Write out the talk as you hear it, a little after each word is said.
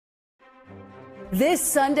This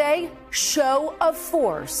Sunday, show of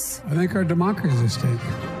force. I think our democracy is at stake.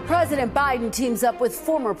 President Biden teams up with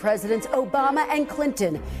former Presidents Obama and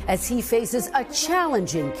Clinton as he faces a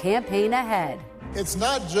challenging campaign ahead. It's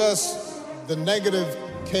not just the negative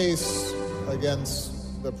case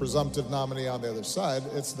against the presumptive nominee on the other side.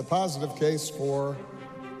 It's the positive case for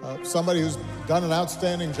somebody who's done an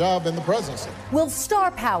outstanding job in the presidency. Will star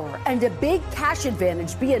power and a big cash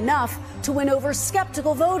advantage be enough to win over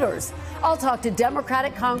skeptical voters? I'll talk to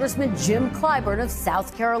Democratic Congressman Jim Clyburn of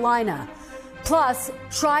South Carolina. Plus,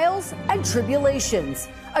 trials and tribulations.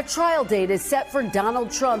 A trial date is set for Donald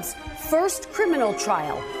Trump's first criminal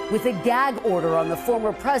trial, with a gag order on the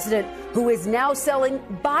former president, who is now selling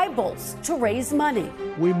Bibles to raise money.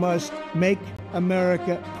 We must make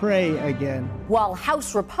America pray again. While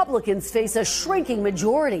House Republicans face a shrinking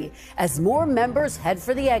majority as more members head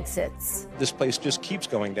for the exits. This place just keeps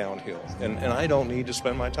going downhill, and I don't need to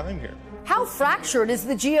spend my time here. How fractured is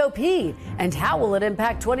the GOP, and how will it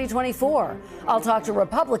impact 2024? I'll talk to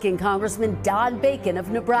Republican Congressman Don Bacon of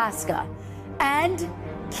Nebraska. And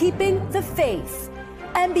keeping the faith.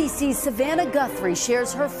 NBC's Savannah Guthrie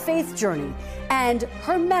shares her faith journey and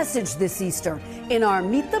her message this Easter in our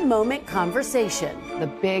Meet the Moment conversation. The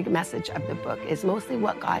big message of the book is mostly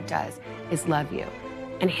what God does is love you.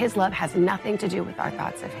 And his love has nothing to do with our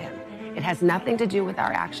thoughts of him. It has nothing to do with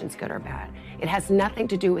our actions, good or bad. It has nothing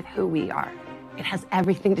to do with who we are. It has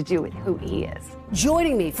everything to do with who he is.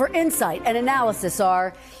 Joining me for insight and analysis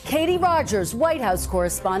are Katie Rogers, White House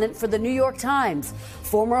correspondent for the New York Times,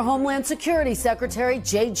 former Homeland Security Secretary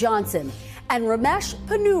Jeh Johnson, and Ramesh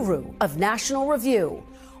Ponnuru of National Review.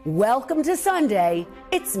 Welcome to Sunday.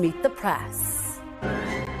 It's Meet the Press.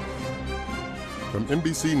 From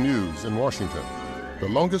NBC News in Washington, the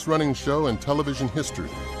longest-running show in television history,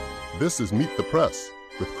 this is Meet the Press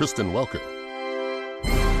with Kristen Welker.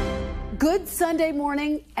 Good Sunday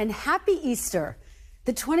morning and happy Easter.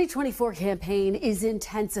 The 2024 campaign is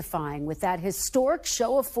intensifying with that historic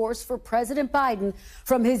show of force for President Biden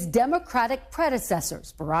from his Democratic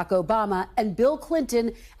predecessors, Barack Obama and Bill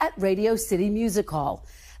Clinton, at Radio City Music Hall.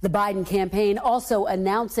 The Biden campaign also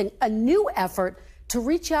announcing a new effort to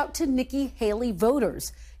reach out to Nikki Haley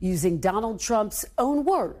voters, using Donald Trump's own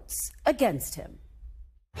words against him.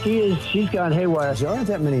 She's gone haywire. There aren't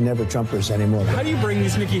that many Never Trumpers anymore. How do you bring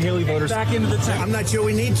these Nikki Haley voters back into the tent? I'm not sure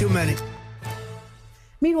we need too many.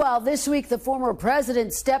 Meanwhile, this week, the former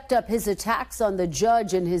president stepped up his attacks on the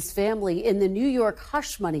judge and his family in the New York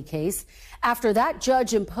hush money case after that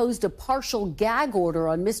judge imposed a partial gag order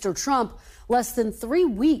on Mr. Trump less than 3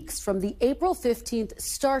 weeks from the April 15th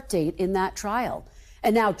start date in that trial.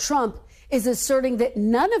 And now Trump is asserting that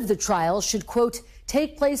none of the trials should, quote,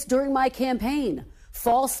 take place during my campaign,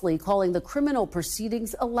 falsely calling the criminal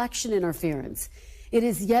proceedings election interference. It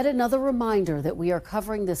is yet another reminder that we are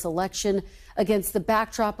covering this election against the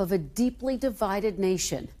backdrop of a deeply divided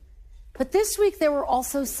nation. But this week, there were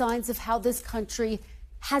also signs of how this country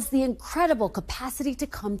has the incredible capacity to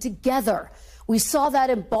come together. We saw that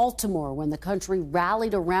in Baltimore when the country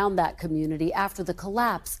rallied around that community after the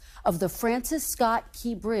collapse of the Francis Scott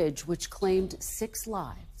Key Bridge, which claimed 6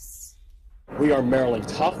 lives. We are Maryland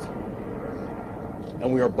tough,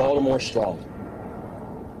 and we are Baltimore strong.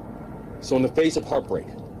 So in the face of heartbreak,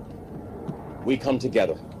 we come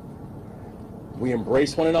together. We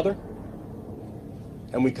embrace one another,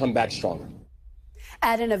 and we come back stronger.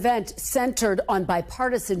 At an event centered on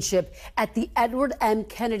bipartisanship at the Edward M.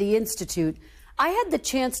 Kennedy Institute, I had the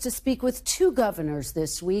chance to speak with 2 governors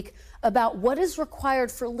this week about what is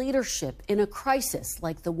required for leadership in a crisis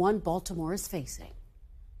like the one Baltimore is facing.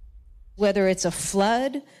 Whether it's a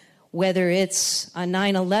flood, whether it's a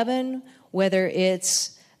 9/11, whether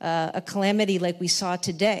it's a calamity like we saw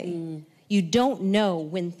today, you don't know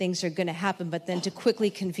when things are going to happen, but then to quickly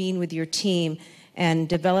convene with your team and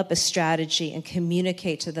develop a strategy and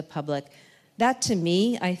communicate to the public, that to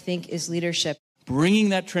me, I think, is leadership. Bringing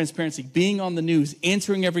that transparency, being on the news,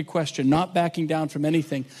 answering every question, not backing down from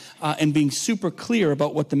anything, and being super clear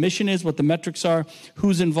about what the mission is, what the metrics are,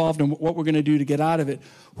 who's involved, and what we're going to do to get out of it.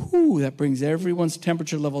 That brings everyone's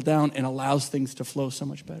temperature level down and allows things to flow so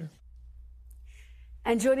much better.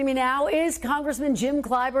 And joining me now is Congressman Jim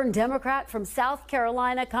Clyburn, Democrat from South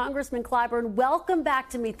Carolina. Congressman Clyburn, welcome back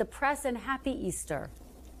to Meet the Press and happy Easter.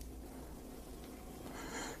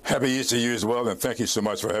 Happy Easter to you as well, and thank you so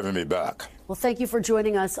much for having me back. Well, thank you for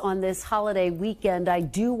joining us on this holiday weekend. I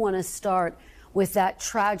do want to start with that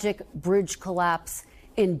tragic bridge collapse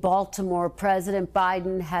in Baltimore. President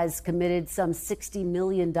Biden has committed some $60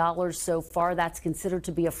 million so far. That's considered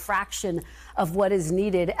to be a fraction of what is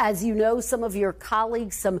needed. As you know, some of your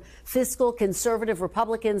colleagues, some fiscal conservative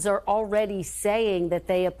Republicans, are already saying that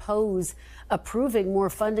they oppose approving more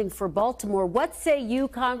funding for Baltimore. What say you,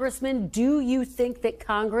 Congressman? Do you think that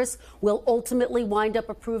Congress will ultimately wind up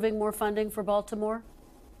approving more funding for Baltimore?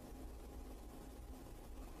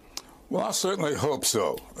 Well, I certainly hope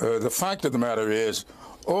so. The fact of the matter is,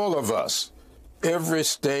 all of us, every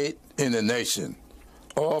state in the nation,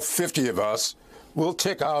 all 50 of us, will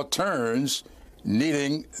take our turns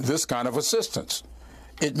needing this kind of assistance.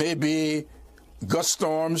 It may be gust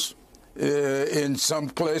storms in some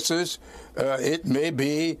places. It may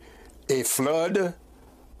be a flood,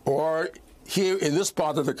 or here in this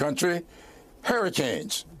part of the country,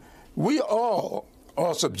 hurricanes. We all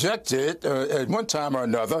are subjected at one time or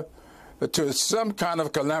another to some kind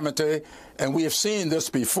of calamity, and we have seen this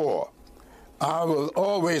before. I will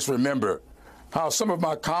always remember how some of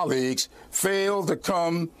my colleagues failed to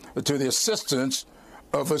come to the assistance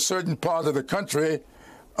of a certain part of the country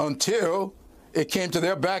until it came to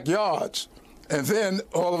their backyards. And then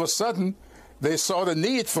all of a sudden, they saw the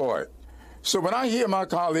need for it. So when I hear my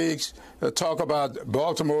colleagues talk about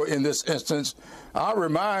Baltimore in this instance, I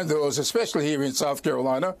remind those, especially here in South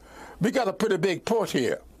Carolina, we got a pretty big port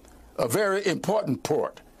here, a very important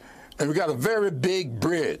port. And we got a very big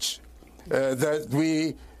bridge that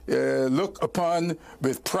we look upon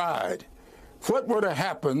with pride. What were to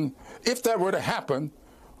happen, if that were to happen,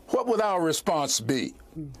 what would our response be?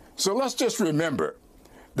 So let's just remember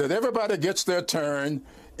that everybody gets their turn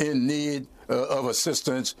in need of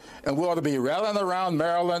assistance, and we ought to be rallying around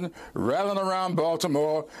Maryland, rallying around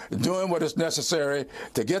Baltimore, doing what is necessary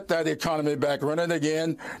to get that economy back running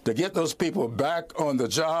again, to get those people back on the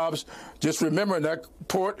jobs. Just remember that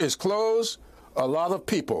port is closed, a lot of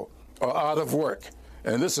people are out of work,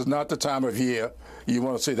 and this is not the time of year you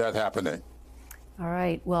want to see that happening. All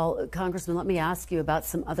right. Well, Congressman, let me ask you about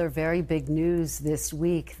some other very big news this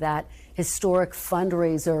week. That historic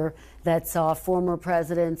fundraiser that saw former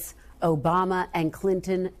presidents Obama and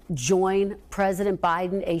Clinton join President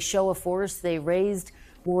Biden. A show of force. They raised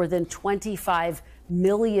more than $25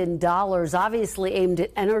 million, obviously aimed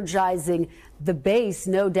at energizing the base.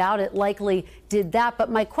 No doubt it likely did that.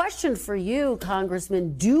 But my question for you,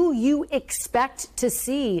 Congressman, do you expect to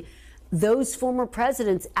see those former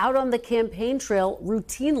presidents out on the campaign trail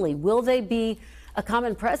routinely? Will they be a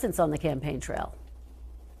common presence on the campaign trail?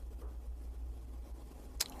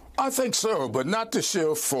 I think so, but not to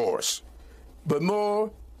show force, but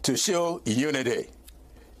more to show unity,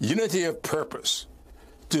 unity of purpose,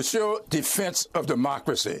 to show defense of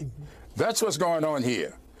democracy. That's what's going on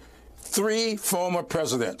here. 3 former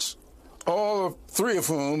presidents, three of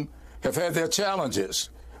whom have had their challenges,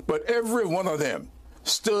 but every one of them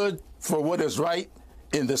stood for what is right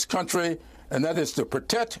in this country, and that is to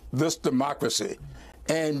protect this democracy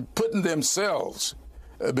and putting themselves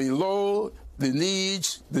below the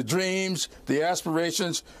needs, the dreams, the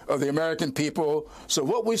aspirations of the American people. So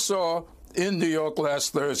what we saw in New York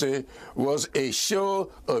last Thursday was a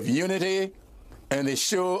show of unity and a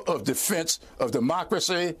show of defense of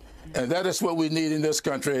democracy, and that is what we need in this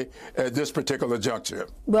country at this particular juncture.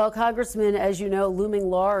 Well, Congressman, as you know, looming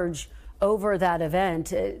large over that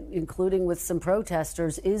event, including with some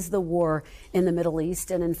protesters, is the war in the Middle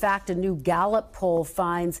East. And in fact, a new Gallup poll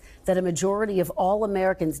finds that a majority of all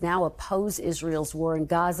Americans now oppose Israel's war in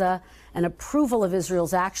Gaza, and approval of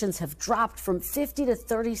Israel's actions have dropped from 50 to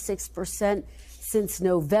 36% since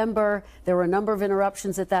November. There were a number of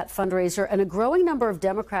interruptions at that fundraiser, and a growing number of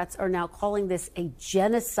Democrats are now calling this a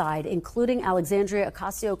genocide, including Alexandria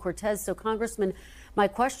Ocasio-Cortez. So, Congressman, my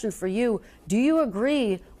question for you, do you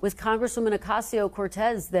agree with Congresswoman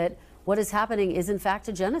Ocasio-Cortez that what is happening is in fact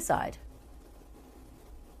a genocide?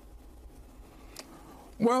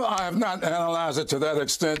 Well, I have not analyzed it to that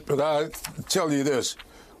extent, but I tell you this.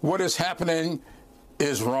 What is happening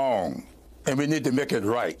is wrong, and we need to make it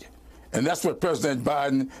right. And that's what President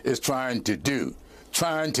Biden is trying to do,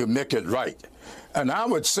 trying to make it right. And I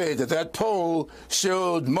would say that that poll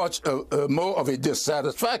showed much more of a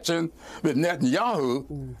dissatisfaction with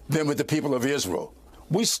Netanyahu than with the people of Israel.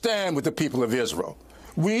 We stand with the people of Israel.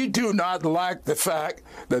 We do not like the fact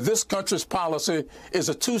that this country's policy is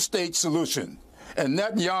a two-state solution. And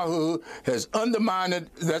Netanyahu has undermined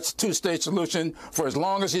that two-state solution for as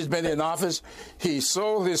long as he's been in office. He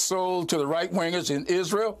sold his soul to the right-wingers in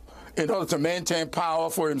Israel in order to maintain power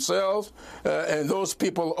for himself, and those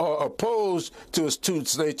people are opposed to his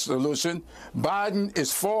two-state solution. Biden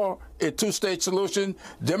is for a two-state solution.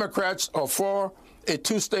 Democrats are for a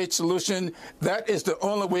two-state solution. That is the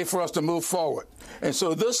only way for us to move forward. And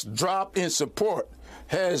so this drop in support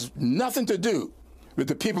has nothing to do with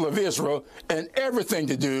the people of Israel and everything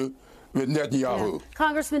to do with Netanyahu. Yeah.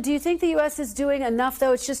 Congressman, do you think the U.S. is doing enough,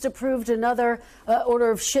 though? It's just approved another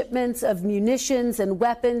order of shipments of munitions and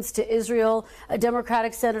weapons to Israel.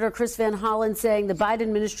 Democratic Senator Chris Van Hollen saying the Biden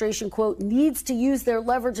administration, quote, needs to use their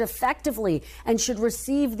leverage effectively and should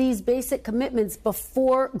receive these basic commitments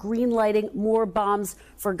before greenlighting more bombs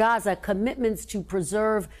for Gaza. Commitments to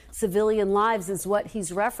preserve civilian lives is what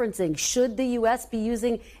he's referencing. Should the U.S. be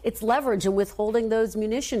using its leverage and withholding those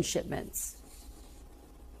munition shipments?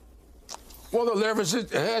 Well, the leverage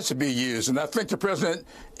has to be used, and I think the president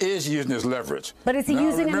is using his leverage. But is he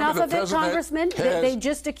using enough of it, Congressman? They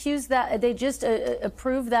just accused that, they just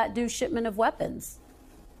approved that new shipment of weapons.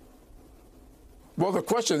 Well, the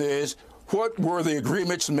question is, what were the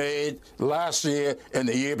agreements made last year and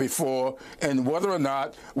the year before, and whether or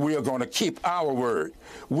not we are going to keep our word.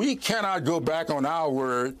 We cannot go back on our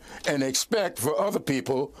word and expect for other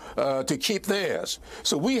people to keep theirs.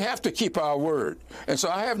 So we have to keep our word. And so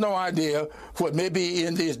I have no idea what may be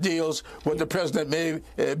in these deals, what the president may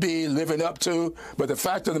be living up to. But the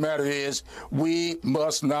fact of the matter is we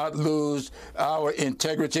must not lose our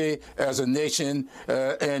integrity as a nation,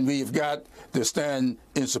 and we've got to stand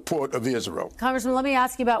in support of Israel. Congressman, let me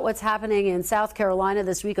ask you about what's happening in South Carolina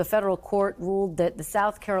this week. A federal court ruled that the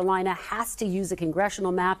South Carolina has to use a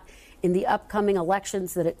congressional map in the upcoming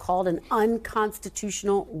elections that it called an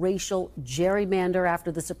unconstitutional racial gerrymander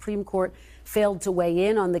after the Supreme Court failed to weigh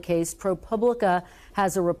in on the case. ProPublica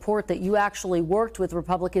has a report that you actually worked with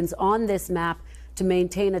Republicans on this map to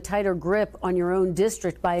maintain a tighter grip on your own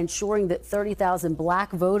district by ensuring that 30,000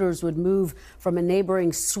 black voters would move from a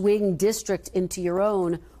neighboring swing district into your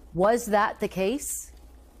own. Was that the case?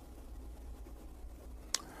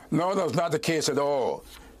 No, that was not the case at all.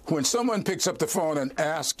 When someone picks up the phone and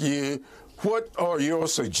asks you, what are your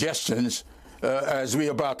suggestions as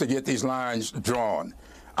we're about to get these lines drawn?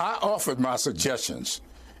 I offered my suggestions.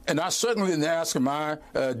 And I certainly didn't ask my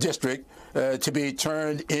district to be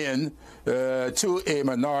turned in to a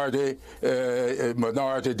minority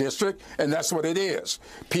district, and that's what it is.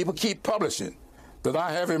 People keep publishing that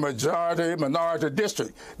I have a minority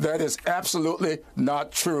district. That is absolutely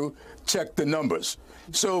not true. Check the numbers.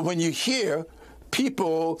 So when you hear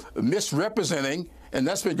people misrepresenting, and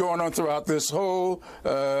that's been going on throughout this whole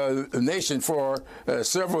nation for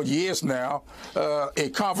several years now, a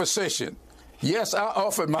conversation. Yes, I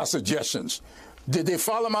offered my suggestions. Did they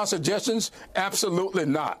follow my suggestions? Absolutely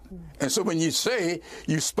not. And so when you say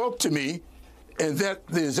you spoke to me and that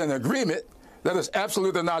there's an agreement, that is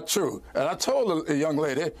absolutely not true. And I told a young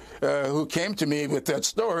lady who came to me with that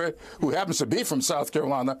story, who happens to be from South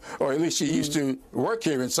Carolina, or at least she used to work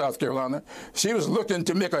here in South Carolina, she was looking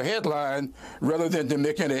to make a headline rather than to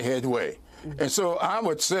make any headway. And so I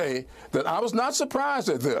would say that I was not surprised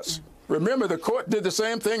at this. Remember, the court did the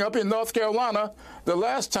same thing up in North Carolina the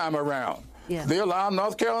last time around. Yeah. They allowed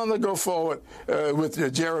North Carolina to go forward with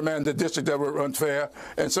the gerrymander district that were unfair.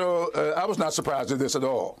 And so I was not surprised at this at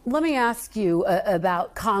all. Let me ask you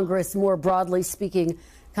about Congress, more broadly speaking,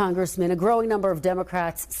 Congressman. A growing number of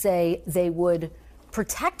Democrats say they would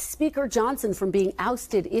protect Speaker Johnson from being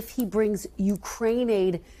ousted if he brings Ukraine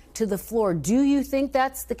aid to the floor. Do you think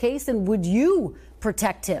that's the case? And would you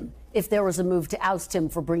protect him if there was a move to oust him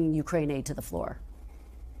for bringing Ukraine aid to the floor?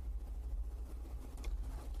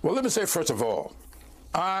 Well, let me say, first of all,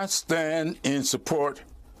 I stand in support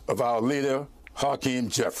of our leader, Hakeem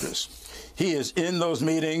Jeffries. He is in those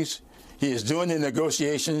meetings. He is doing the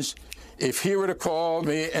negotiations. If he were to call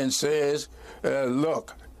me and says,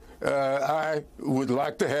 look, I would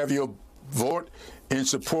like to have your vote in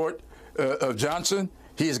support of Johnson,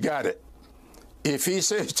 he's got it. If he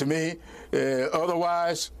says to me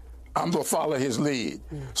otherwise, I'm going to follow his lead.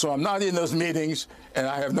 So I'm not in those meetings, and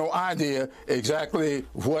I have no idea exactly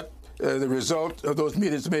what the result of those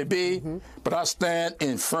meetings may be, but I stand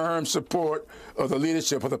in firm support of the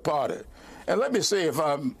leadership of the party. And let me say, if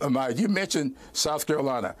I might, you mentioned South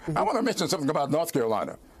Carolina. I want to mention something about North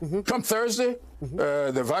Carolina. Come Thursday,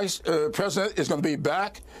 the vice president is going to be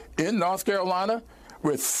back in North Carolina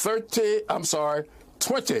with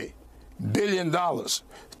 $20 billion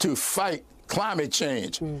to fight climate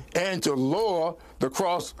change and to lower the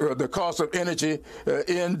cost of energy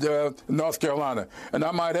in North Carolina. And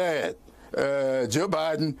I might add Joe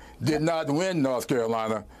Biden did not win North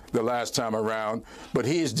Carolina the last time around, but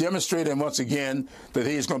he's demonstrating once again that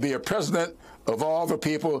he's going to be a president of all the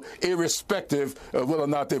people, irrespective of whether or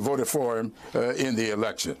not they voted for him in the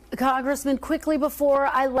election. Congressman, quickly before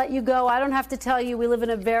I let you go, I don't have to tell you we live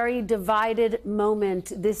in a very divided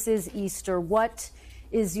moment. This is Easter. What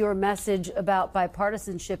is your message about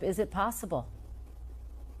bipartisanship? Is it possible?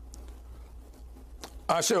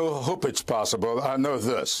 I sure hope it's possible. I know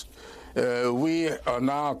this. We are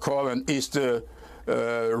now calling Easter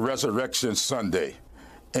Resurrection Sunday,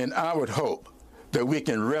 and I would hope that we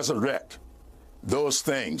can resurrect those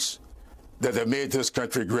things that have made this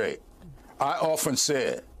country great. I often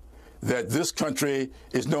said that this country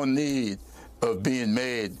is no need of being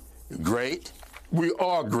made great. We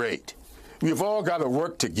are great. We've all got to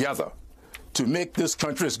work together to make this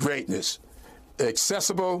country's greatness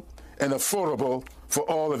accessible and affordable for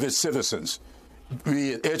all of its citizens,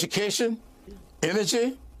 be it education,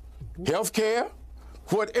 energy, health care,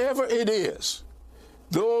 whatever it is.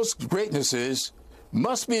 Those greatnesses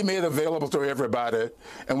must be made available to everybody,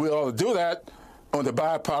 and we ought to do that on the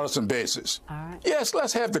bipartisan basis. All right. Yes,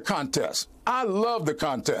 let's have the contest. I love the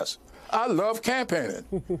contest. I love campaigning.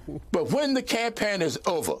 But when the campaign is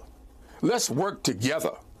over, let's work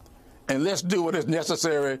together, and let's do what is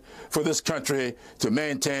necessary for this country to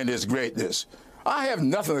maintain its greatness. I have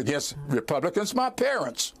nothing against Republicans. My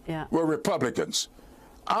parents were Republicans.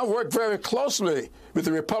 I worked very closely with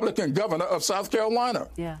the Republican governor of South Carolina.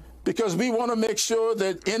 Because we want to make sure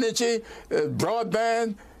that energy,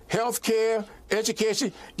 broadband, health care,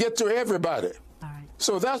 education get to everybody.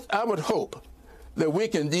 So that I would hope that we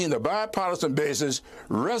can, on a bipartisan basis,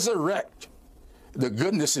 resurrect the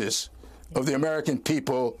goodnesses of the American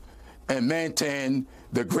people and maintain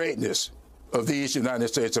the greatness of these United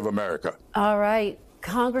States of America. All right.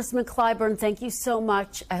 Congressman Clyburn, thank you so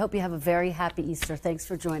much. I hope you have a very happy Easter. Thanks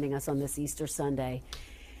for joining us on this Easter Sunday.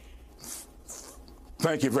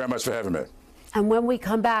 Thank you very much for having me. And when we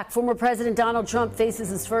come back, former President Donald Trump faces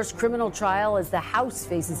his first criminal trial as the House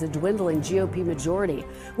faces a dwindling GOP majority.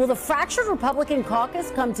 Will the fractured Republican caucus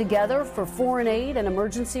come together for foreign aid and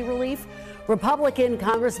emergency relief? Republican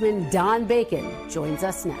Congressman Don Bacon joins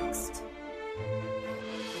us next.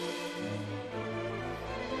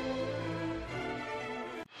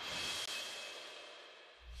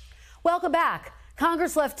 Welcome back.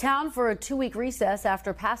 Congress left town for a 2-week recess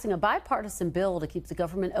after passing a bipartisan bill to keep the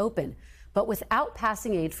government open, but without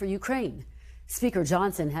passing aid for Ukraine. Speaker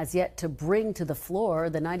Johnson has yet to bring to the floor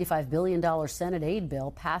the $95 billion Senate aid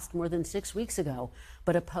bill passed more than 6 weeks ago,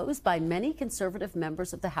 but opposed by many conservative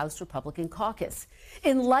members of the House Republican caucus.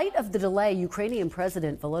 In light of the delay, Ukrainian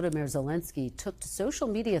President Volodymyr Zelensky took to social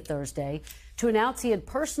media Thursday to announce he had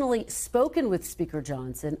personally spoken with Speaker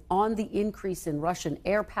Johnson on the increase in Russian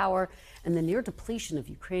air power and the near depletion of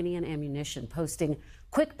Ukrainian ammunition, posting,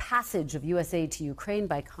 "Quick passage of U.S. aid to Ukraine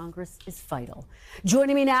by Congress is vital."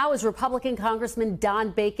 Joining me now is Republican Congressman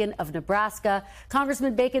Don Bacon of Nebraska.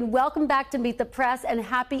 Congressman Bacon, welcome back to Meet the Press and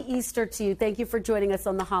happy Easter to you. Thank you for joining us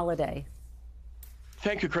on the holiday.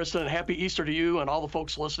 Thank you, Kristen, and happy Easter to you and all the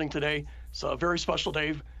folks listening today. It's a very special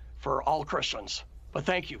day for all Christians. But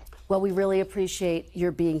thank you. Well, we really appreciate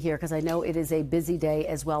your being here because I know it is a busy day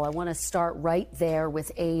as well. I want to start right there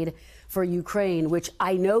with aid for Ukraine, which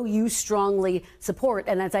I know you strongly support.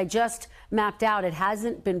 And as I just mapped out, it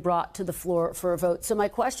hasn't been brought to the floor for a vote. So my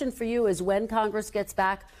question for you is, when Congress gets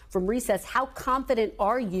back from recess, how confident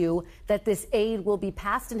are you that this aid will be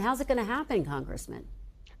passed, and how's it going to happen, Congressman?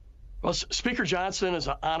 Well, Speaker Johnson is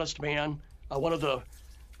an honest man.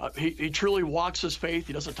 He truly walks his faith.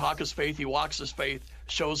 He doesn't talk his faith. He walks his faith,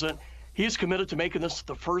 shows it. He is committed to making this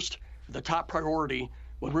the top priority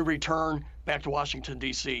when we return back to Washington,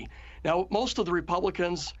 D.C. Now, most of the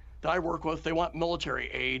Republicans that I work with, they want military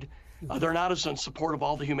aid. They're not as in support of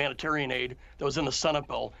all the humanitarian aid that was in the Senate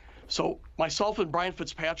bill. So myself and Brian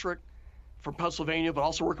Fitzpatrick from Pennsylvania, but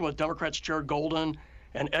also working with Democrats Jared Golden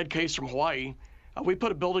and Ed Case from Hawaii, we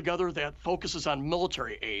put a bill together that focuses on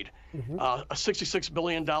military aid, a $66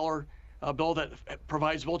 billion bill that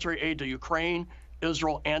provides military aid to Ukraine,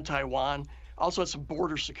 Israel, and Taiwan. Also has some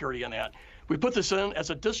border security in that. We put this in as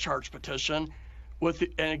a discharge petition, and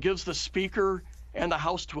it gives the Speaker and the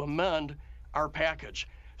House to amend our package.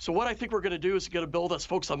 So what I think we're going to do is get a bill that's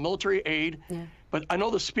focused on military aid, but I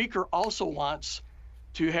know the Speaker also wants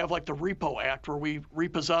to have like the Repo Act, where we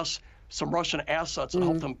repossess some Russian assets and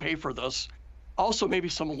help them pay for this. Also, maybe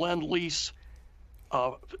some lend-lease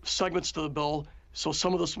segments to the bill, so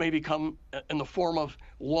some of this may become in the form of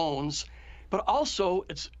loans. But also,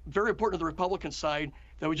 it's very important to the Republican side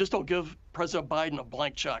that we just don't give President Biden a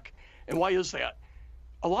blank check. And why is that?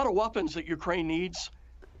 a lot of weapons that Ukraine needs,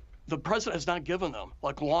 the president has not given them,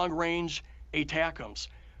 like long-range ATACMS.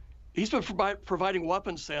 He's been providing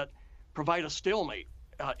weapons that provide a stalemate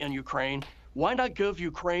in Ukraine. Why not give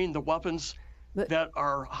Ukraine the weapons that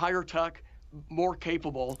are higher tech, more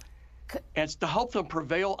capable, and to help them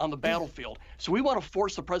prevail on the battlefield? So we want to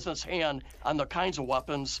force the president's hand on the kinds of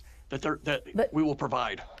weapons that we will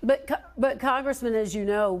provide. But Congressman, as you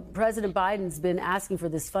know, President Biden's been asking for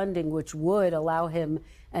this funding, which would allow him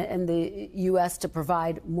and the U.S. to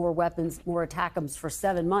provide more weapons, more ATACMS for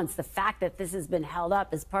 7 months. The fact that this has been held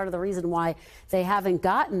up is part of the reason why they haven't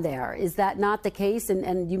gotten there. Is that not the case?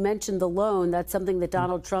 And you mentioned the loan. That's something that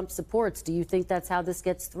Donald Trump supports. Do you think that's how this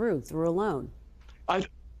gets through a loan? I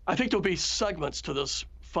think there'll be segments to this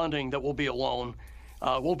funding that will be a loan.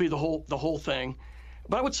 Won't be the whole thing.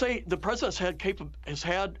 But I would say the president has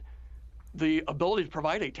had the ability to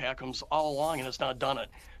provide ATACMS all along and has not done it.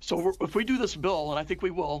 So if we do this bill, and I think we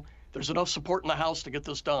will, there's enough support in the House to get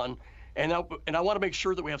this done. And I want to make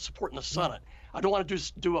sure that we have support in the Senate. I don't want to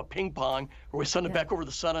just do a ping pong where we send it back over to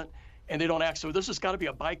the Senate and they don't act. So this has got to be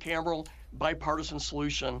a bicameral, bipartisan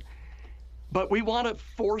solution. But we want to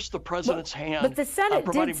force the president's hand. But the Senate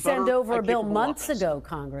did send over a bill months ago,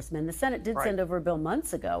 Congressman. The Senate did send over a bill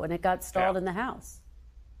months ago, and it got stalled in the House.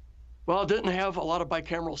 Well, it didn't have a lot of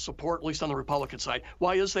bicameral support, at least on the Republican side.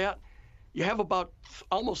 Why is that? You have about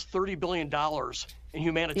almost $30 billion in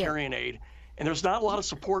humanitarian aid, and there's not a lot of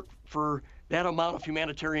support for that amount of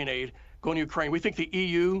humanitarian aid going to Ukraine. We think the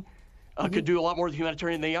EU could do a lot more than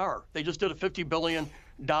humanitarian than they are. They just did a $50 billion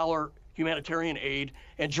humanitarian aid,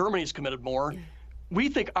 and Germany's committed more. We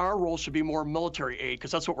think our role should be more military aid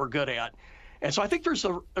because that's what we're good at. And so I think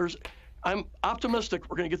I'm optimistic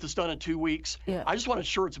we're going to get this done in 2 weeks. I just want to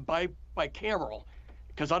ensure it's bicameral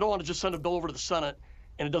because I don't want to just send a bill over to the Senate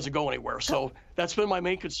and it doesn't go anywhere. So that's been my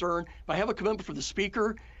main concern. But I have a commitment from the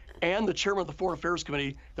Speaker and the Chairman of the Foreign Affairs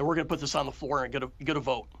Committee that we're going to put this on the floor and get a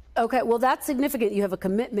vote. Okay, well, that's significant. You have a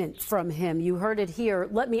commitment from him. You heard it here.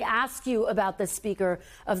 Let me ask you about the Speaker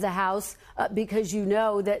of the House, because you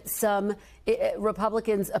know that some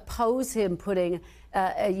Republicans oppose him putting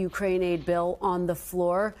a Ukraine aid bill on the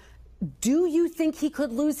floor. Do you think he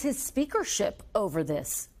could lose his speakership over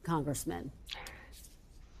this, Congressman?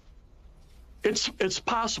 It's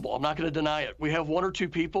possible. I'm not going to deny it. We have one or two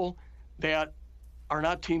people that are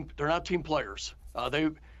not team. They're not team players.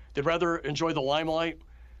 They'd rather enjoy the limelight,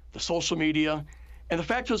 the social media, and the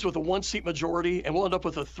fact is, with a 1-seat majority, and we'll end up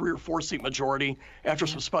with a 3 or 4-seat majority after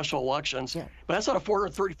some special elections. But that's not a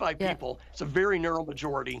 435 people. It's a very narrow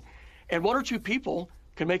majority, and one or two people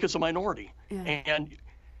can make us a minority. And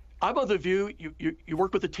I'm of the view you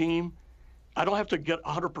work with the team. I don't have to get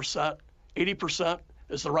 100%. 80%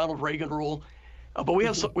 is the Ronald Reagan rule. But we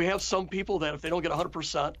have some people that if they don't get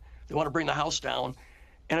 100%, they want to bring the House down,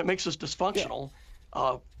 and it makes us dysfunctional.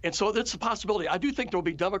 And so that's a possibility. I do think there'll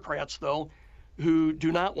be Democrats, though, who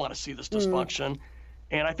do not want to see this dysfunction.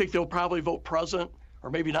 And I think they'll probably vote present or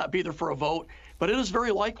maybe not be there for a vote. But it is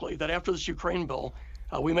very likely that after this Ukraine bill,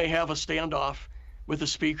 we may have a standoff with the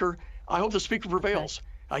Speaker. I hope the Speaker prevails.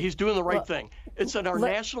 He's doing the right thing. It's in our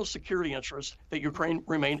national security interest that Ukraine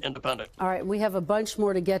remain independent. All right, we have a bunch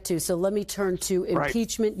more to get to, so let me turn to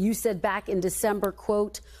impeachment. You said back in December,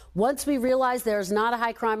 quote, once we realize there's not a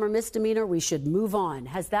high crime or misdemeanor, we should move on.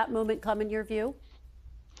 Has that moment come in your view?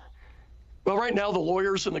 Well, right now, the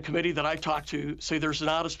lawyers in the committee that I talked to say there's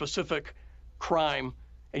not a specific crime,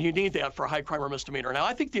 and you need that for a high crime or misdemeanor. Now,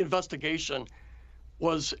 I think the investigation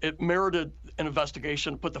it merited an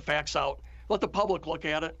investigation, put the facts out, let the public look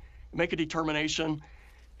at it, make a determination.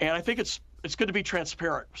 And I think it's good to be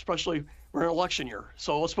transparent, especially we're in an election year.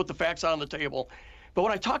 So let's put the facts out on the table. But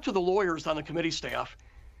when I talk to the lawyers on the committee staff,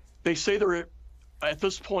 they say at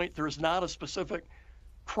this point, there is not a specific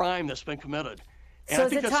crime that's been committed. And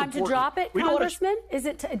so is it time to drop it, Congressman? Is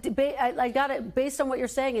it? I got it. Based on what you're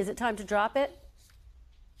saying, is it time to drop it?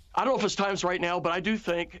 I don't know if it's times right now, but I do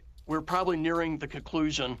think we're probably nearing the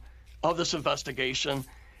conclusion of this investigation.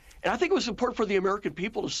 And I think it was important for the American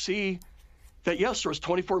people to see that, yes, there was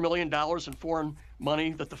 $24 million in foreign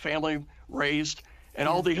money that the family raised and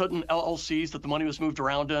all the hidden LLCs that the money was moved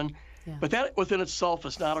around in. But that within itself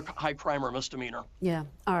is not a high crime or misdemeanor. Yeah.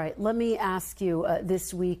 All right. Let me ask you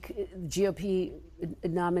this week, GOP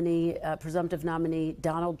nominee, presumptive nominee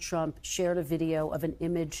Donald Trump shared a video of an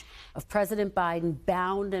image of President Biden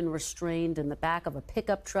bound and restrained in the back of a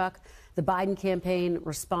pickup truck. The Biden campaign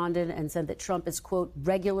responded and said that Trump is, quote,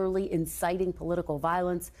 regularly inciting political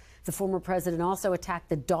violence. The former president also attacked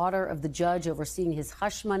the daughter of the judge overseeing his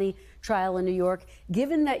hush money trial in New York.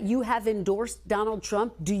 Given that you have endorsed Donald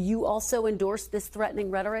Trump, do you also endorse this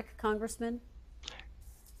threatening rhetoric, Congressman?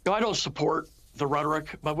 I don't support the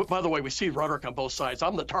rhetoric. But by the way, we see rhetoric on both sides.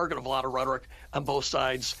 I'm the target of a lot of rhetoric on both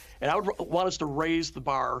sides. And I would want us to raise the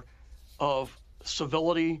bar of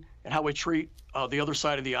civility and how we treat the other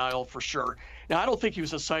side of the aisle for sure. Now, I don't think he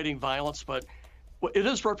was inciting violence, but it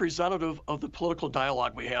is representative of the political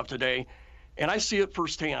dialogue we have today. And I see it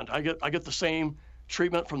firsthand. I get the same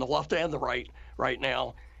treatment from the left and the right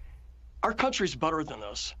now. Our country's better than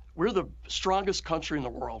this. We're the strongest country in the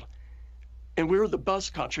world, and we're the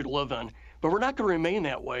best country to live in. But we're not going to remain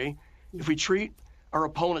that way if we treat our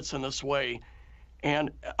opponents in this way.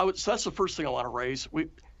 And so that's the first thing I want to raise. We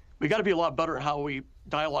got to be a lot better at how we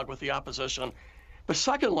dialogue with the opposition. But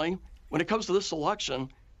secondly, when it comes to this election,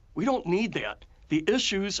 we don't need that. The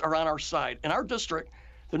issues are on our side. In our district,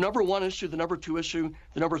 the number one issue, the number two issue,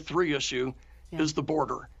 the number three issue is the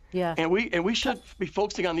border. Yeah. And we should be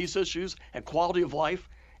focusing on these issues and quality of life,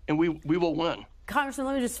 and we will win. Congressman,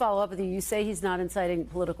 let me just follow up with you. You say he's not inciting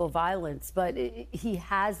political violence, but he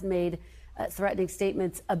has made threatening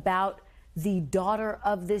statements about the daughter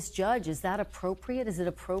of this judge. Is that appropriate? Is it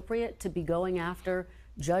appropriate to be going after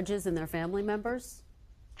judges and their family members?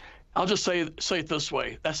 I'll just say it this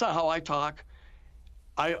way. That's not how I talk.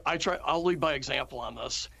 I'll lead by example on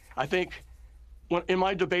this. I think in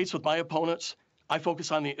my debates with my opponents, I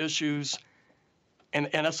focus on the issues, and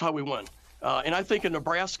that's how we win. And I think in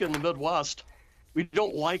Nebraska and the Midwest, we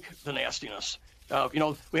don't like the nastiness.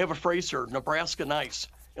 We have a phrase here, Nebraska nice,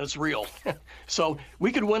 and it's real. So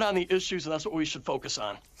we can win on the issues, and that's what we should focus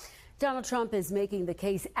on. Donald Trump is making the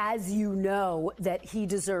case, as you know, that he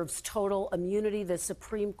deserves total immunity. The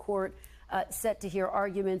Supreme Court set to hear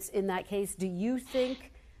arguments in that case. Do you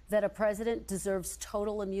think that a president deserves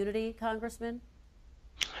total immunity, Congressman?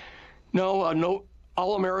 No, no.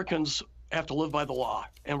 All Americans have to live by the law,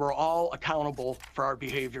 and we're all accountable for our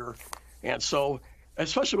behavior. And so,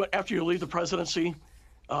 especially after you leave the presidency,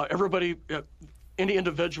 everybody, any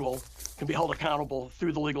individual can be held accountable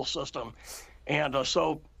through the legal system. And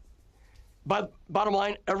bottom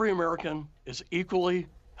line, every American is equally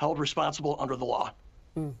held responsible under the law.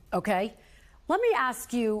 Okay. Let me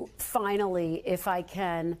ask you finally, if I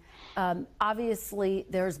can, obviously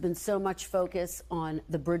there's been so much focus on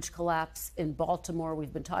the bridge collapse in Baltimore.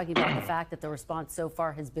 We've been talking about the fact that the response so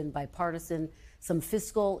far has been bipartisan. Some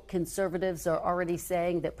fiscal conservatives are already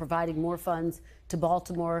saying that providing more funds to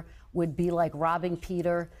Baltimore would be like robbing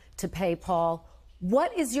Peter to pay Paul.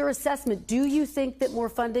 What is your assessment? Do you think that more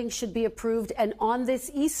funding should be approved? And on this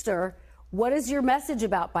Easter, what is your message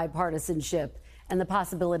about bipartisanship and the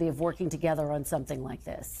possibility of working together on something like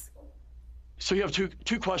this? So you have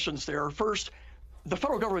two questions there. First, the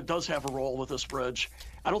federal government does have a role with this bridge.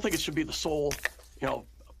 I don't think it should be the sole,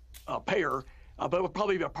 payer, but it would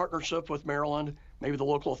probably be a partnership with Maryland, maybe the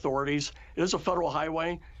local authorities. It is a federal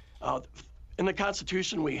highway. In the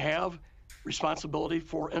Constitution, we have responsibility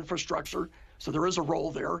for infrastructure, so there is a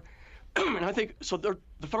role there. And I think so. The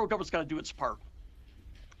federal government's got to do its part.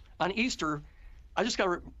 On Easter, I just got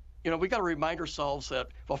to. We got to remind ourselves that,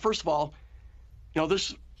 well, first of all,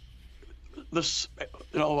 this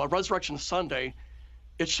Resurrection Sunday,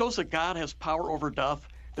 it shows that God has power over death,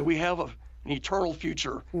 that we have an eternal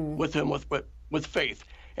future with Him, with faith,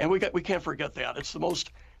 and we can't forget that. It's the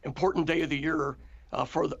most important day of the year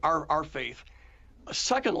for our faith.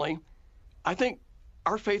 Secondly, I think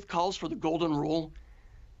our faith calls for the golden rule.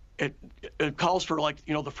 It calls for,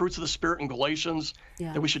 the fruits of the Spirit in Galatians,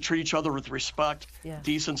 that we should treat each other with respect,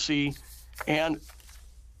 decency. And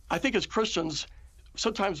I think as Christians,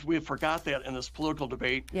 sometimes we forgot that in this political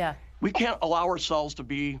debate. Yeah. We can't allow ourselves to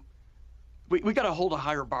be, we got to hold a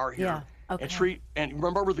higher bar here. Okay. And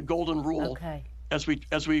remember the golden rule as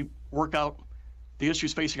we work out the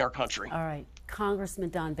issues facing our country. All right. Congressman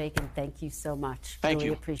Don Bacon, thank you so much. Thank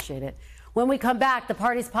you. Really appreciate it. When we come back, the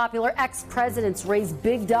party's popular ex-presidents raise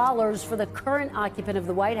big dollars for the current occupant of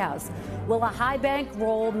the White House. Will a high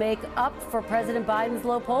bankroll make up for President Biden's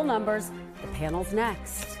low poll numbers? The panel's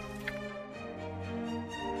next.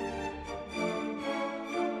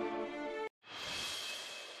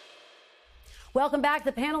 Welcome back.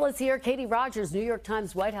 The panel is here. Katie Rogers, New York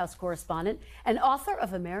Times White House correspondent and author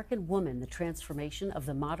of American Woman, The Transformation of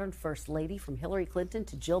the Modern First Lady from Hillary Clinton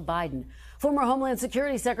to Jill Biden. Former Homeland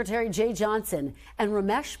Security Secretary Jeh Johnson and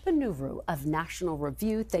Ramesh Ponnuru of National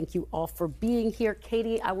Review. Thank you all for being here.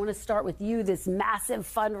 Katie, I want to start with you. This massive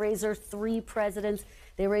fundraiser, 3 presidents.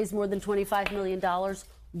 They raised more than $25 million.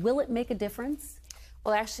 Will it make a difference?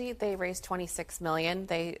 Well, actually, they raised $26 million.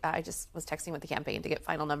 I just was texting with the campaign to get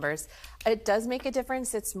final numbers. It does make a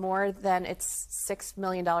difference. It's $6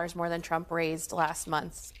 million more than Trump raised last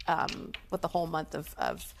month, with the whole month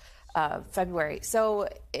of February. So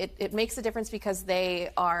it makes a difference because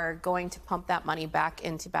they are going to pump that money back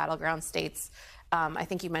into battleground states. I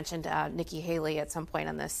think you mentioned Nikki Haley at some point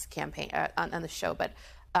on this campaign, on the show, but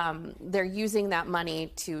they're using that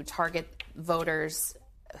money to target voters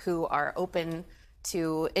who are open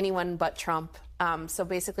to anyone but Trump. So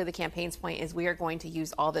basically the campaign's point is we are going to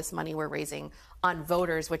use all this money we're raising on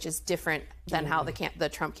voters, which is different than how the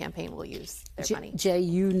Trump campaign will use their money. Jay,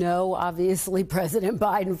 you know, obviously, President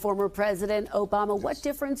Biden, former President Obama. What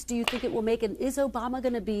difference do you think it will make? And is Obama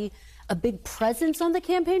going to be a big presence on the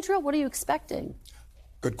campaign trail? What are you expecting?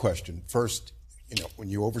 Good question. First, you know, when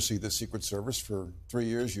you oversee the Secret Service for 3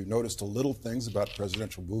 years, you noticed little things about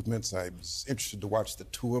presidential movements. I was interested to watch the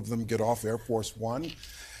two of them get off Air Force One.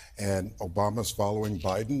 And Obama's following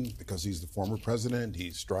Biden because he's the former president.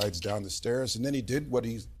 He strides down the stairs. And then he did what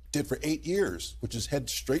he did for 8 years, which is head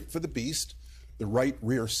straight for the beast, the right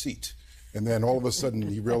rear seat. And then all of a sudden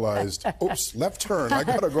he realized, oops, left turn, I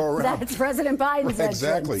got to go around. That's President Biden's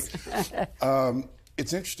Exactly.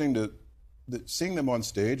 It's interesting that seeing them on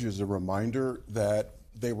stage is a reminder that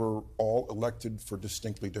they were all elected for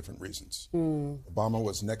distinctly different reasons. Obama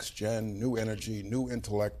was next gen, new energy, new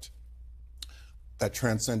intellect, that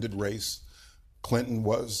transcended race. Clinton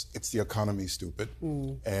was, it's the economy, stupid.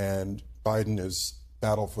 And Biden is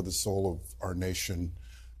battle for the soul of our nation,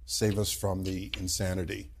 save us from the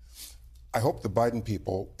insanity. I hope the Biden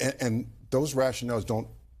people, and those rationales don't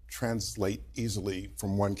translate easily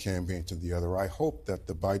from one campaign to the other. I hope that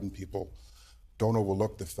the Biden people don't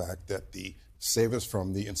overlook the fact that the save us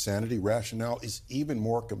from the insanity rationale is even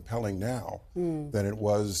more compelling now than it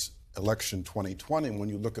was election 2020 when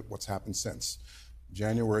you look at what's happened since.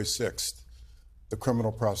 January 6th, the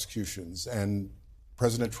criminal prosecutions, and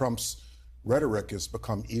President Trump's rhetoric has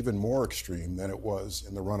become even more extreme than it was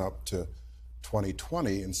in the run-up to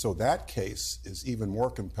 2020. And so that case is even more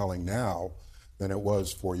compelling now than it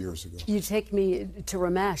was 4 years ago. You take me to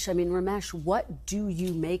Ramesh. I mean, Ramesh, what do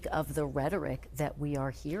you make of the rhetoric that we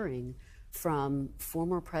are hearing from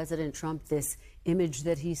former President Trump, this image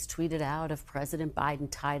that he's tweeted out of President Biden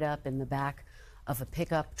tied up in the back of a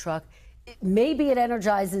pickup truck? Maybe it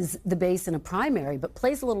energizes the base in a primary, but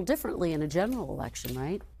plays a little differently in a general election,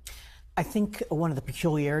 right? I think one of the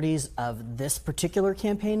peculiarities of this particular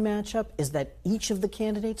campaign matchup is that each of the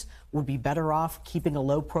candidates would be better off keeping a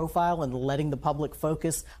low profile and letting the public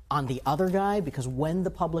focus on the other guy, because when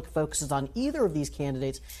the public focuses on either of these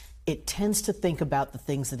candidates, it tends to think about the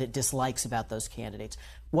things that it dislikes about those candidates.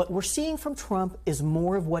 What we're seeing from Trump is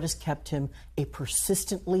more of what has kept him a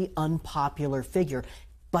persistently unpopular figure.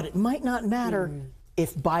 But it might not matter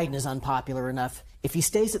if Biden is unpopular enough. If he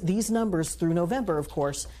stays at these numbers through November, of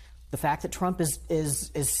course, the fact that Trump is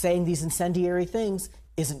saying these incendiary things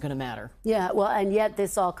isn't going to matter. Yeah, well, and yet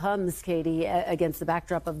this all comes, Katie, against the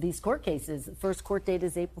backdrop of these court cases. The first court date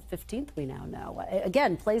is April 15th, we now know.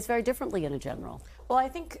 Again, plays very differently in a general. Well, I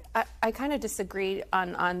think I kind of disagree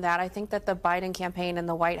on that. I think that the Biden campaign and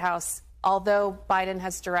the White House, although Biden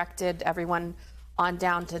has directed everyone on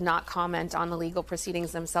down to not comment on the legal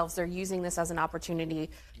proceedings themselves, they're using this as an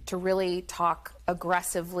opportunity to really talk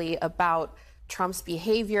aggressively about Trump's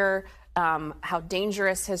behavior, how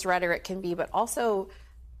dangerous his rhetoric can be, but also,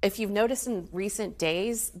 if you've noticed in recent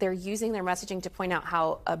days, they're using their messaging to point out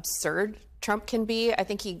how absurd Trump can be. I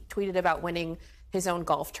think he tweeted about winning his own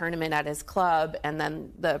golf tournament at his club, and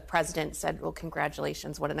then the president said, well,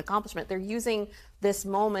 congratulations, what an accomplishment. They're using this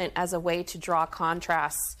moment as a way to draw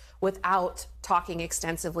contrasts without talking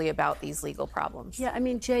extensively about these legal problems. Yeah, I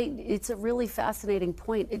mean, Jay, it's a really fascinating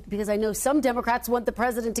point, because I know some Democrats want the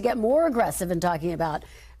president to get more aggressive in talking about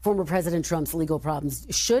former President Trump's legal problems.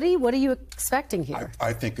 Should he? What are you expecting here?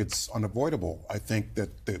 I think it's unavoidable. I think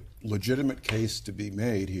that the legitimate case to be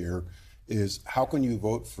made here is, how can you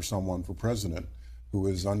vote for someone for president who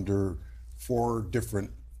is under four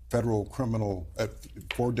different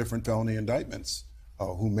felony indictments,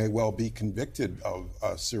 who may well be convicted of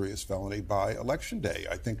a serious felony by election day?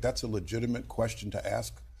 I think that's a legitimate question to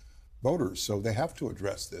ask voters, so they have to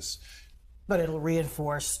address this. But it'll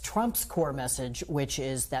reinforce Trump's core message, which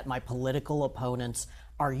is that my political opponents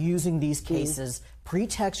are using these cases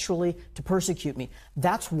pretextually to persecute me.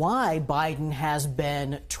 That's why Biden has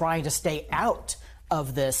been trying to stay out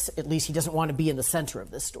of this. At least he doesn't want to be in the center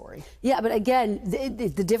of this story. Yeah, but again,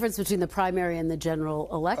 the difference between the primary and the general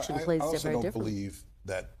election plays very differently. I also don't believe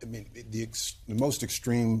that, I mean, the most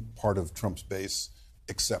extreme part of Trump's base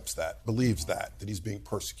accepts that, believes that he's being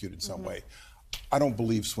persecuted in some way. I don't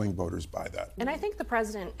believe swing voters buy that. And I think the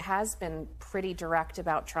president has been pretty direct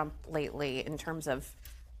about Trump lately in terms of,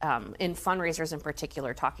 in fundraisers in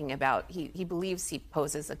particular, talking about he believes he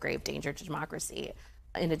poses a grave danger to democracy.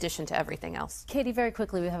 in addition to everything else. Katie, very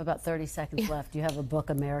quickly, we have about 30 seconds left. You have a book,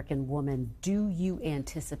 American Woman. Do you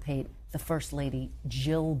anticipate the First Lady,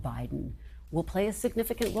 Jill Biden, will play a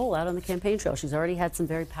significant role out on the campaign trail? She's already had some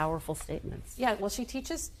very powerful statements. Yeah, well, she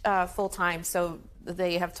teaches full-time, so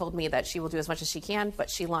they have told me that she will do as much as she can, but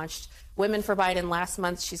she launched Women for Biden last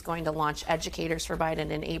month. She's going to launch Educators for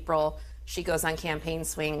Biden in April. She goes on campaign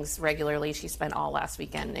swings regularly. She spent all last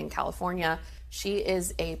weekend in California. She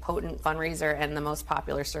is a potent fundraiser and the most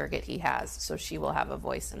popular surrogate he has, so she will have a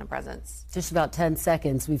voice and a presence. Just about 10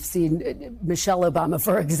 seconds. We've seen Michelle Obama,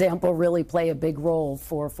 for example, really play a big role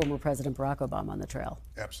for former President Barack Obama on the trail.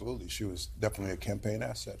 Absolutely. She was definitely a campaign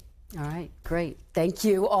asset. All right, great. Thank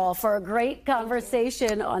you all for a great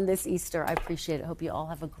conversation on this Easter. I appreciate it. Hope you all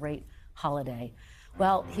have a great holiday.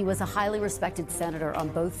 Well, he was a highly respected senator on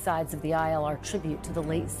both sides of the aisle. Our tribute to the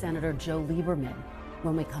late Senator Joe Lieberman.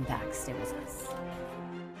 When we come back, stay with us.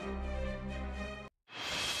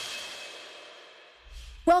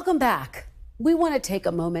 Welcome back. We want to take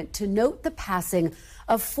a moment to note the passing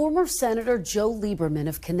of former Senator Joe Lieberman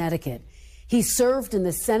of Connecticut. He served in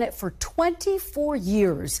the Senate for 24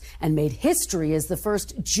 years and made history as the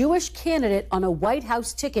first Jewish candidate on a White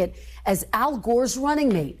House ticket as Al Gore's running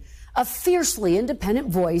mate. A fiercely independent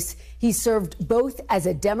voice, he served both as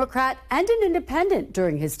a Democrat and an independent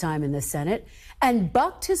during his time in the Senate and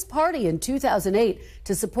bucked his party in 2008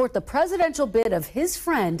 to support the presidential bid of his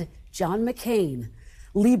friend, John McCain.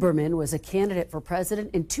 Lieberman was a candidate for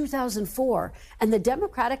president in 2004 and the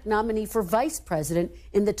Democratic nominee for vice president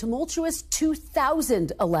in the tumultuous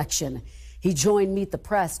 2000 election. He joined Meet the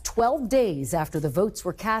Press 12 days after the votes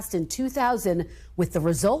were cast in 2000, with the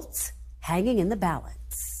results hanging in the balance.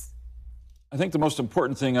 I think the most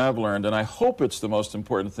important thing I've learned, and I hope it's the most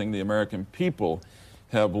important thing the American people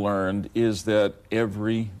have learned, is that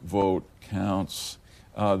every vote counts.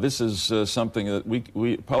 This is something that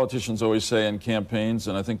we politicians always say in campaigns,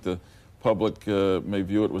 and I think the public may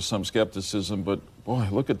view it with some skepticism, but boy,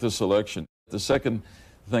 look at this election. The second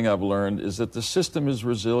thing I've learned is that the system is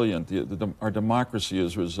resilient. Our democracy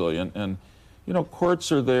is resilient, and you know,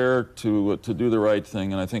 courts are there to do the right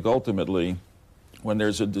thing, and I think ultimately, when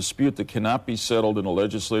there's a dispute that cannot be settled in a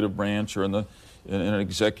legislative branch or in an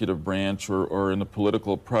executive branch or in the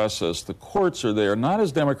political process, the courts are there, not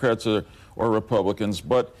as Democrats or Republicans,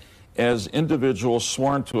 but as individuals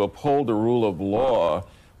sworn to uphold the rule of law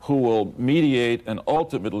who will mediate and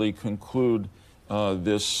ultimately conclude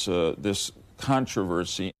this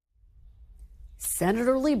controversy.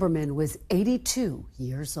 Senator Lieberman was 82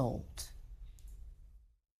 years old.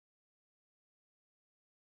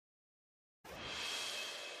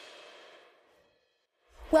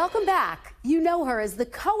 Welcome back. You know her as the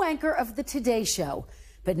co-anchor of the Today Show.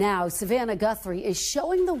 But now Savannah Guthrie is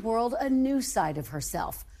showing the world a new side of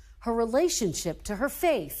herself, her relationship to her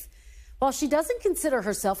faith. While she doesn't consider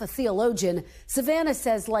herself a theologian, Savannah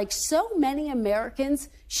says, like so many Americans,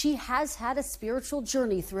 she has had a spiritual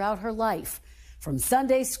journey throughout her life. From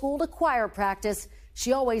Sunday school to choir practice,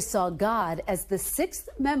 she always saw God as the sixth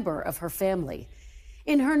member of her family.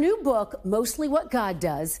 In her new book, Mostly What God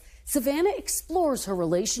Does, Savannah explores her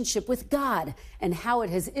relationship with God and how it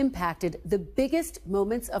has impacted the biggest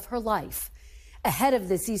moments of her life. Ahead of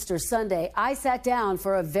this Easter Sunday, I sat down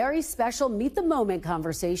for a very special Meet the Moment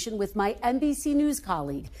conversation with my NBC News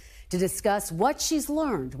colleague to discuss what she's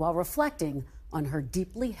learned while reflecting on her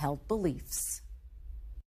deeply held beliefs.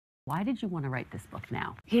 Why did you want to write this book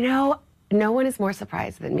now? You know, no one is more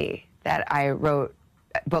surprised than me that I wrote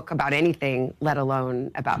a book about anything, let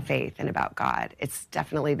alone about faith and about God. It's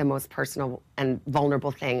definitely the most personal and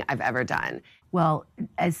vulnerable thing I've ever done. Well,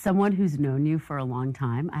 as someone who's known you for a long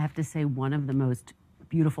time, I have to say one of the most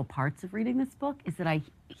beautiful parts of reading this book is that I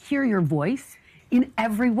hear your voice in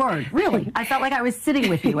every word. Really, I felt like I was sitting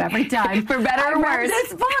with you every time. For better or worse.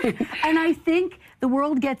 This book. And I think the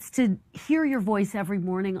world gets to hear your voice every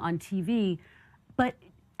morning on TV. But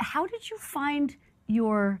how did you find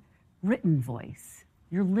your written voice,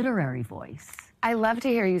 your literary voice? I love to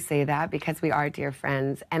hear you say that because we are dear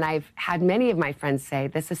friends. And I've had many of my friends say,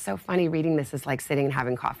 this is so funny, reading this is like sitting and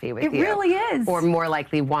having coffee with you. It really is. Or more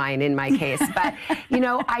likely wine in my case. But, you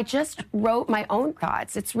know, I just wrote my own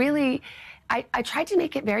thoughts. It's really, I tried to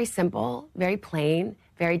make it very simple, very plain,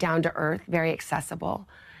 very down to earth, very accessible.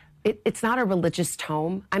 It's not a religious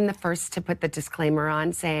tome. I'm the first to put the disclaimer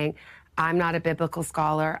on saying, I'm not a biblical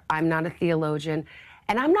scholar, I'm not a theologian.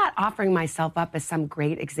 And I'm not offering myself up as some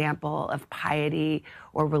great example of piety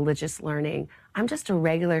or religious learning. I'm just a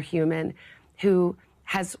regular human who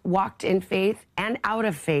has walked in faith and out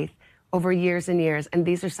of faith over years and years, and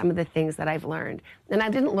these are some of the things that I've learned. And I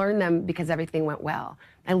didn't learn them because everything went well.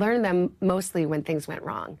 I learned them mostly when things went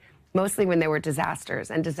wrong, mostly when there were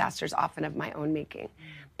disasters, and disasters often of my own making.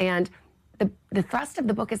 And the thrust of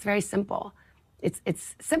the book is very simple.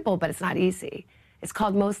 It's simple, but it's not easy. It's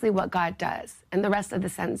called Mostly What God Does. And the rest of the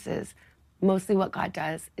sentence is, mostly what God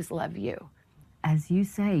does is love you. As you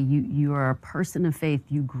say, you are a person of faith.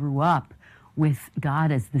 You grew up with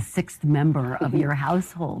God as the sixth member of your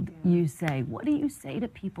household. You say, what do you say to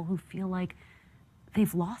people who feel like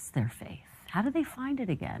they've lost their faith? How do they find it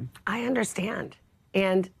again? I understand.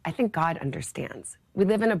 And I think God understands. We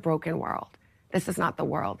live in a broken world. This is not the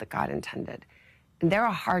world that God intended. And there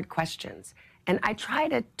are hard questions. And I try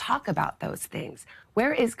to talk about those things.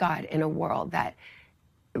 Where is God in a world that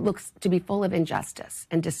looks to be full of injustice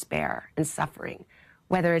and despair and suffering?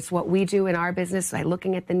 Whether it's what we do in our business by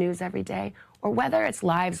looking at the news every day, or whether it's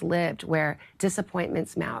lives lived where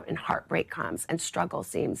disappointments mount and heartbreak comes and struggle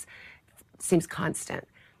seems constant.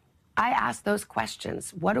 I ask those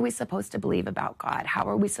questions. What are we supposed to believe about God? How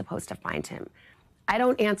are we supposed to find him? I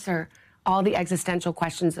don't answer all the existential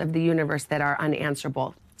questions of the universe that are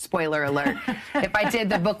unanswerable. Spoiler alert. If I did,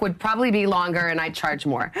 the book would probably be longer and I'd charge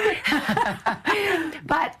more.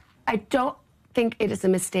 But I don't think it is a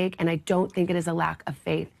mistake, and I don't think it is a lack of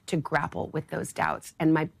faith to grapple with those doubts.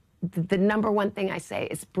 And the number one thing I say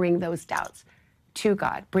is bring those doubts to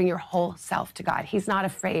God. Bring your whole self to God. He's not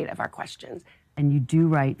afraid of our questions. And you do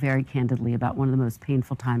write very candidly about one of the most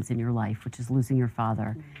painful times in your life, which is losing your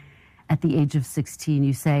father. At the age of 16,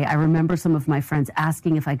 you say, I remember some of my friends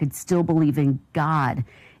asking if I could still believe in God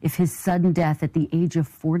if his sudden death at the age of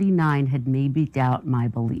 49 had made me doubt my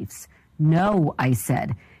beliefs. No, I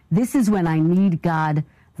said. This is when I need God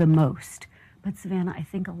the most. But Savannah, I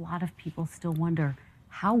think a lot of people still wonder,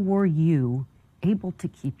 how were you able to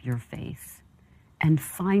keep your faith and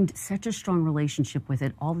find such a strong relationship with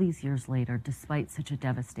it all these years later, despite such a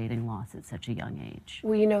devastating loss at such a young age?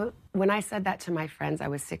 Well, you know, when I said that to my friends, I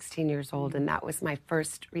was 16 years old, and that was my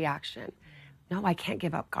first reaction. No, I can't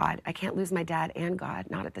give up God. I can't lose my dad and God,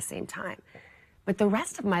 not at the same time. But the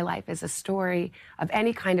rest of my life is a story of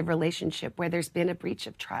any kind of relationship where there's been a breach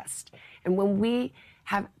of trust. And when we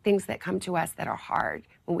have things that come to us that are hard,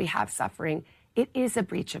 when we have suffering, it is a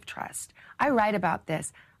breach of trust. I write about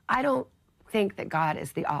this. I don't think that God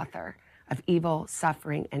is the author of evil,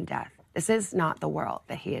 suffering, and death. This is not the world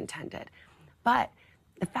that he intended. But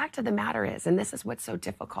the fact of the matter is, and this is what's so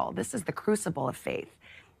difficult, this is the crucible of faith.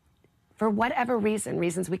 For whatever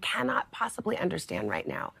reasons we cannot possibly understand right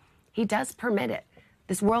now, he does permit it.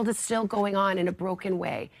 This world is still going on in a broken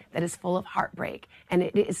way that is full of heartbreak. And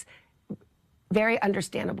it is very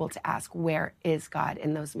understandable to ask, where is God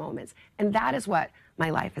in those moments? And that is what my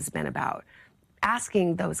life has been about,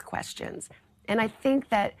 asking those questions. And I think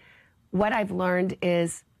that what I've learned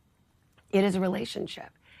is it is a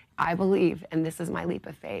relationship. I believe, and this is my leap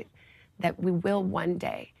of faith, that we will one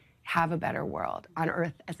day have a better world on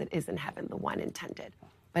earth as it is in heaven, the one intended.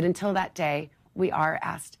 But until that day, we are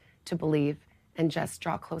asked to believe and just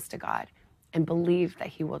draw close to God and believe that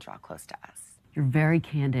he will draw close to us. You're very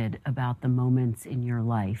candid about the moments in your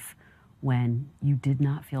life when you did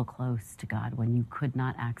not feel close to God, when you could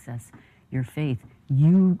not access your faith.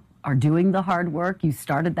 You are doing the hard work. You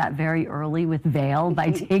started that very early with Vale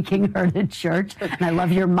by taking her to church. And I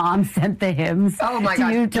love your mom sent the hymns to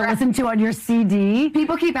you to listen to on your CD.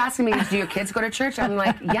 People keep asking me, do your kids go to church? I'm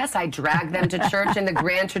like, yes, I drag them to church in the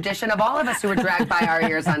grand tradition of all of us who were dragged by our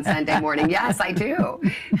ears on Sunday morning. Yes, I do.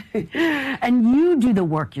 And you do the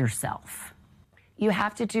work yourself. You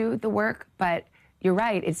have to do the work, but you're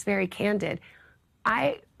right, it's very candid.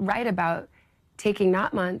 I write about taking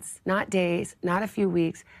not months, not days, not a few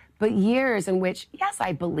weeks, but years in which, yes,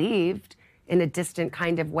 I believed in a distant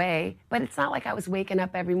kind of way, but it's not like I was waking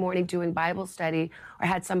up every morning doing Bible study or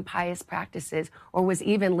had some pious practices or was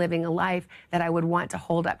even living a life that I would want to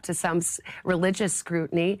hold up to some religious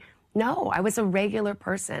scrutiny. No, I was a regular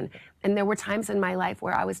person. And there were times in my life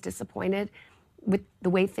where I was disappointed with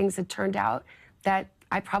the way things had turned out, that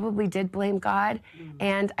I probably did blame God,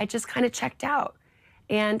 and I just kind of checked out.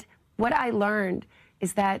 And what I learned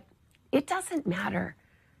is that it doesn't matter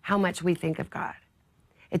how much we think of God.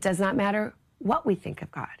 It does not matter what we think of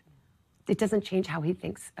God. It doesn't change how he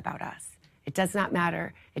thinks about us. It does not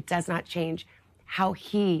matter. It does not change how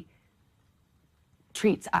he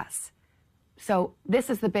treats us. So this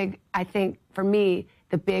is the big, I think, for me,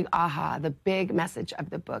 the big aha, the big message of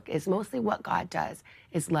the book is mostly what God does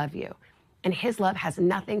is love you. And his love has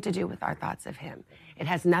nothing to do with our thoughts of him. It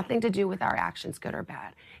has nothing to do with our actions, good or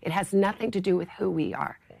bad. It has nothing to do with who we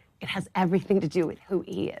are. It has everything to do with who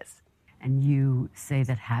he is. And you say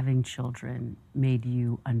that having children made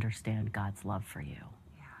you understand God's love for you.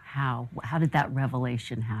 How did that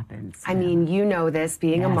revelation happen, Savannah? I mean, you know this,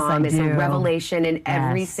 being a mom is a revelation in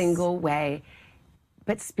every single way.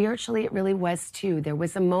 But spiritually, it really was too. There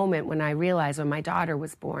was a moment when I realized when my daughter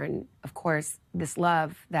was born, of course, this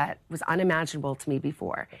love that was unimaginable to me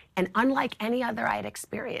before, and unlike any other I had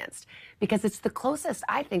experienced, because it's the closest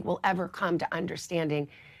I think we'll ever come to understanding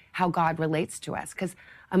how God relates to us. Because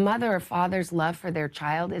a mother or father's love for their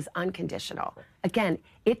child is unconditional. Again,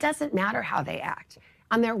 it doesn't matter how they act.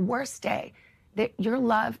 On their worst day, your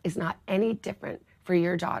love is not any different for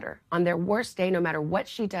your daughter. On their worst day, no matter what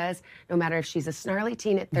she does, no matter if she's a snarly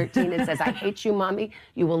teen at 13 and says, I hate you, mommy,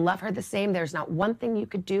 you will love her the same. There's not one thing you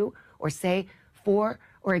could do or say for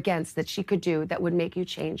or against that she could do that would make you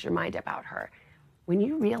change your mind about her. When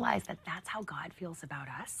you realize that that's how God feels about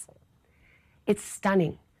us, it's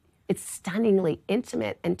stunning. It's stunningly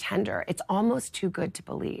intimate and tender. It's almost too good to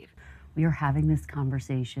believe. We are having this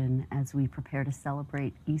conversation as we prepare to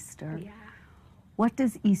celebrate Easter. Yeah. What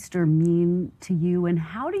does Easter mean to you, and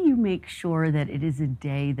how do you make sure that it is a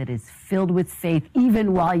day that is filled with faith,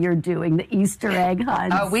 even while you're doing the Easter egg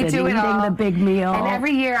hunts? Oh, we do it all. Eating the big meal. And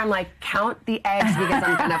every year I'm like, count the eggs because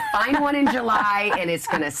I'm going to find one in July and it's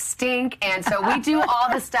going to stink. And so we do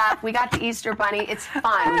all the stuff. We got the Easter bunny. It's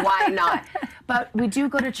fun. Why not? But we do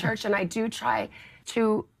go to church, and I do try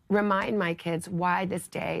to remind my kids why this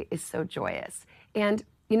day is so joyous. And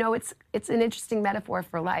you know, it's an interesting metaphor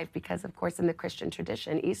for life because, of course, in the Christian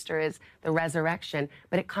tradition, Easter is the resurrection,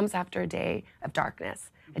 but it comes after a day of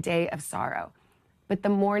darkness, a day of sorrow. But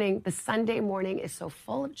the Sunday morning is so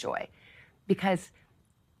full of joy because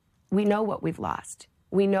we know what we've lost.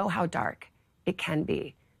 We know how dark it can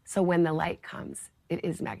be. So when the light comes, it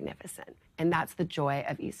is magnificent. And that's the joy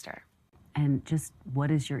of Easter. And just what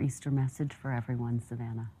is your Easter message for everyone,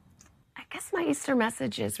 Savannah? I guess my Easter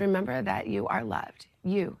message is remember that you are loved.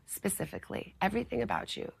 You, specifically. Everything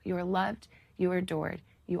about you. You are loved, you are adored,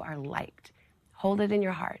 you are liked. Hold it in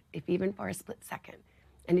your heart, if even for a split second.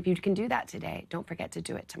 And if you can do that today, don't forget to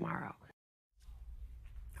do it tomorrow.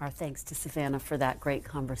 Our thanks to Savannah for that great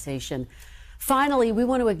conversation. Finally, we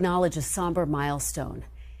want to acknowledge a somber milestone.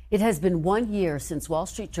 It has been 1 year since Wall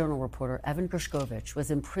Street Journal reporter Evan Gershkovich was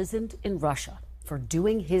imprisoned in Russia for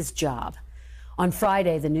doing his job. On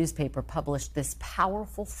Friday, the newspaper published this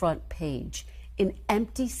powerful front page, an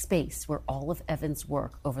empty space where all of Evan's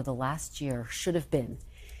work over the last year should have been.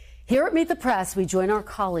 Here at Meet the Press, we join our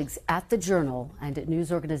colleagues at the Journal and at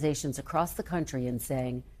news organizations across the country in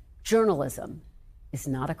saying, journalism is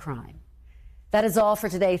not a crime. That is all for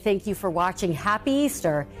today. Thank you for watching. Happy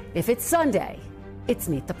Easter. If it's Sunday, it's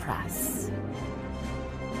Meet the Press.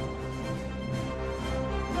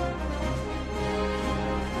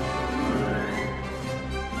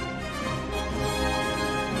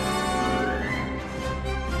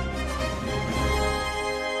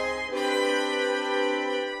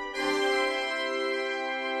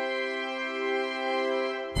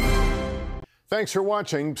 Thanks for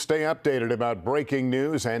watching. Stay updated about breaking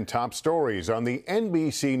news and top stories on the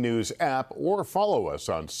NBC News app or follow us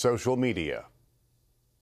on social media.